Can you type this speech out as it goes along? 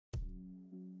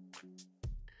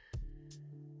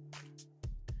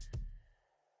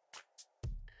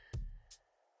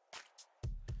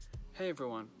Hey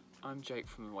everyone, I'm Jake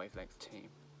from the Wavelength team,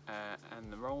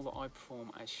 and the role that I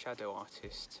perform as shadow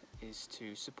artist is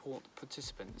to support the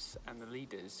participants and the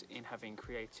leaders in having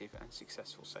creative and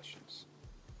successful sessions.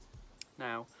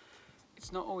 Now,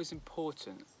 it's not always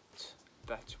important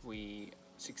that we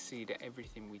succeed at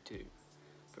everything we do,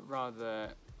 but rather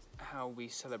how we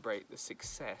celebrate the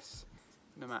success,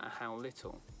 no matter how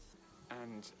little,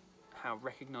 and how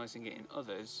recognising it in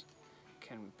others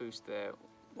can boost their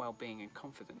well-being and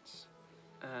confidence.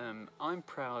 I'm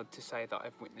proud to say that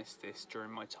I've witnessed this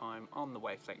during my time on the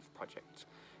Wavelength project,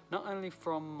 not only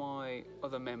from my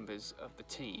other members of the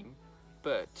team,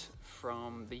 but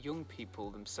from the young people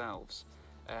themselves,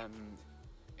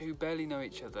 who barely know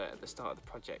each other at the start of the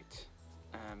project,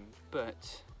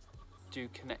 but do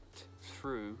connect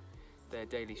through their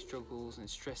daily struggles and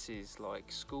stresses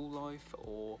like school life,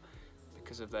 or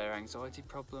because of their anxiety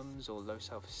problems or low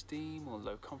self-esteem or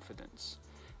low confidence.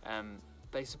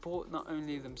 They support not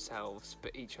only themselves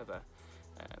but each other.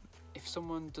 If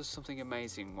someone does something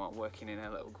amazing while working in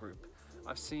a little group,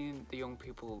 I've seen the young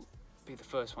people be the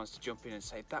first ones to jump in and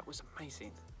say, "That was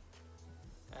amazing."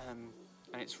 And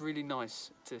it's really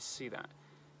nice to see that,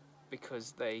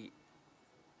 because they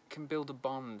can build a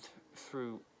bond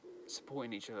through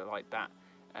supporting each other like that,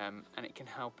 and it can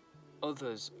help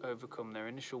others overcome their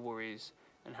initial worries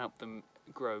and help them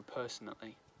grow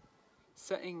personally.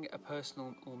 Setting a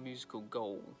personal or musical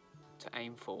goal to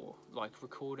aim for, like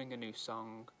recording a new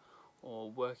song or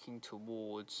working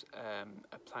towards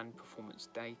a planned performance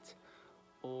date,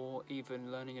 or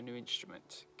even learning a new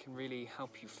instrument, can really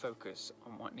help you focus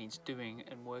on what needs doing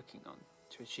and working on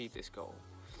to achieve this goal.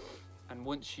 And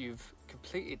once you've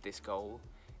completed this goal,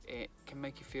 it can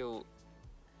make you feel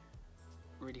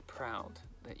really proud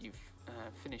that you've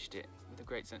finished it with a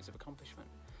great sense of accomplishment.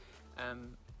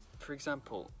 For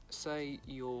example, say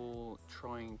you're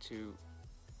trying to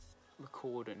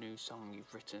record a new song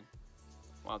you've written.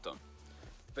 Well done.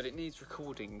 But it needs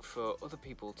recording for other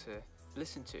people to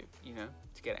listen to,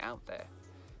 to get it out there.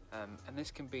 And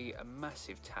this can be a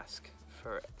massive task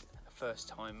for a first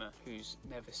timer who's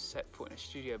never set foot in a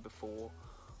studio before,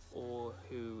 or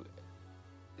who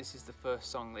this is the first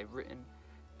song they've written.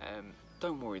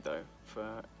 Don't worry though,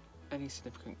 for any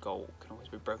significant goal can always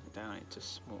be broken down into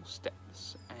small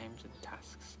steps, aims and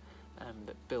tasks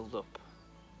that build up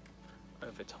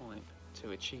over time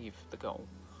to achieve the goal.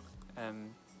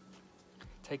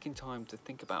 Taking time to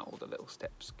think about all the little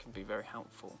steps can be very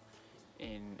helpful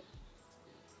in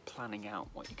planning out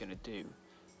what you're going to do,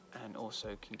 and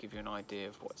also can give you an idea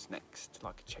of what's next,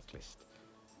 like a checklist.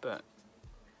 But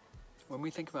when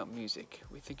we think about music,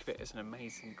 we think of it as an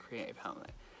amazing creative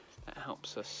outlet that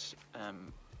helps us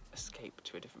escape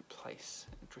to a different place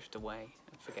and drift away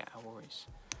and forget our worries.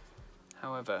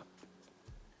 However,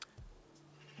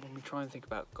 when we try and think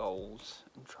about goals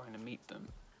and trying to meet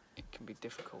them, it can be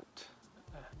difficult,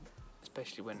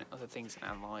 especially when other things in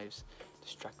our lives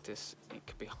distract us. It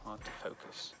can be hard to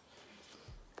focus.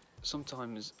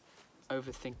 Sometimes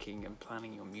overthinking and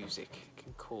planning your music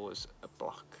can cause a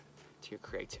block to your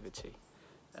creativity.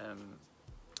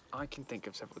 I can think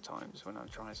of several times when I'm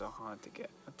trying so hard to get,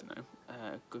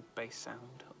 a good bass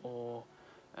sound, or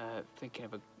thinking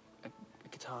of a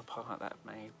guitar part that I've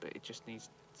made, but it just needs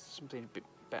something a bit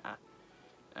better.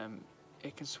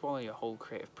 It can swallow your whole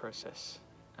creative process,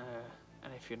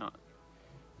 and if you're not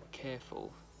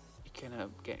careful, you can end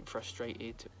up getting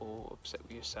frustrated or upset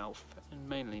with yourself, and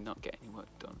mainly not get any work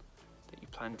done that you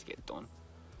plan to get done.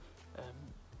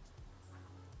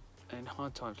 In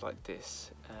hard times like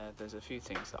this, there's a few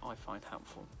things that I find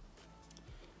helpful.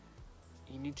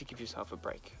 You need to give yourself a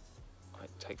break. Like,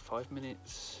 take 5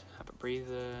 minutes, have a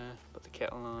breather, put the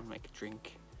kettle on, make a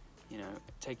drink,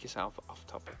 take yourself off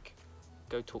topic.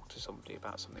 Go talk to somebody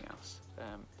about something else.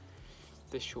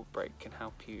 This short break can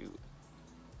help you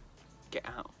get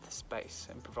out of the space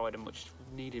and provide a much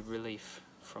needed relief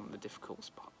from the difficult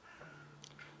spot.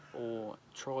 Or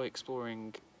try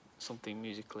exploring something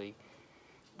musically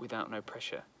without no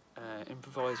pressure.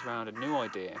 Improvise around a new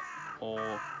idea,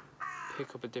 or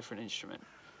pick up a different instrument.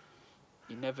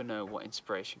 You never know what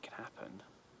inspiration can happen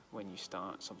when you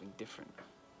start something different,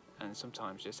 and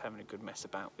sometimes just having a good mess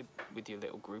about with your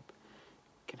little group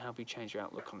can help you change your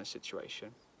outlook on the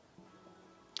situation.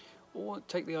 Or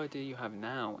take the idea you have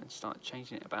now and start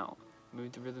changing it about.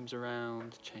 Move the rhythms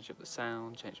around, change up the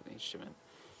sound, change up the instrument.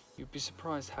 You'd be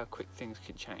surprised how quick things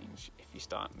can change if you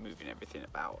start moving everything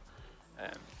about.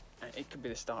 And it could be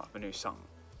the start of a new song.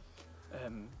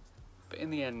 But in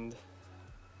the end,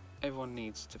 everyone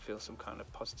needs to feel some kind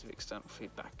of positive external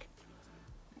feedback,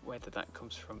 whether that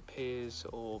comes from peers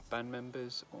or band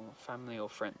members or family or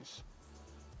friends.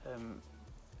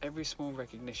 Every small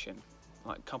recognition,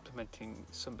 like complimenting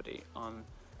somebody on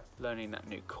learning that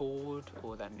new chord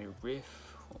or that new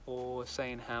riff, or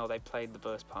saying how they played the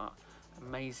verse part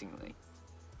amazingly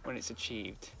when it's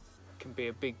achieved, can be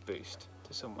a big boost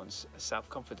to someone's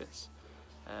self-confidence.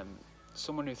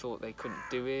 Someone who thought they couldn't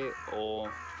do it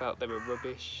or felt they were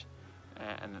rubbish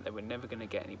and that they were never going to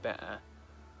get any better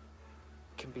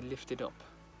can be lifted up.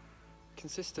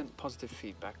 Consistent positive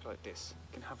feedback like this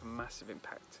can have a massive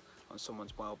impact on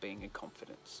someone's well-being and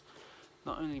confidence,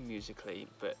 not only musically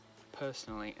but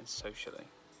personally and socially.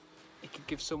 It could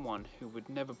give someone who would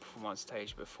never perform on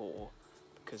stage before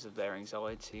because of their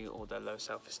anxiety or their low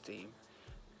self-esteem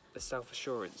the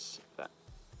self-assurance that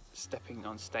stepping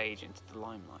on stage into the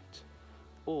limelight.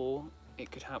 Or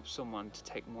it could help someone to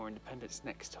take more independence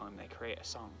next time they create a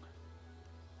song.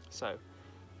 So,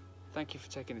 thank you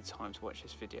for taking the time to watch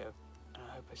this video, and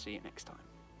I hope I see you next time.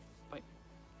 Bye.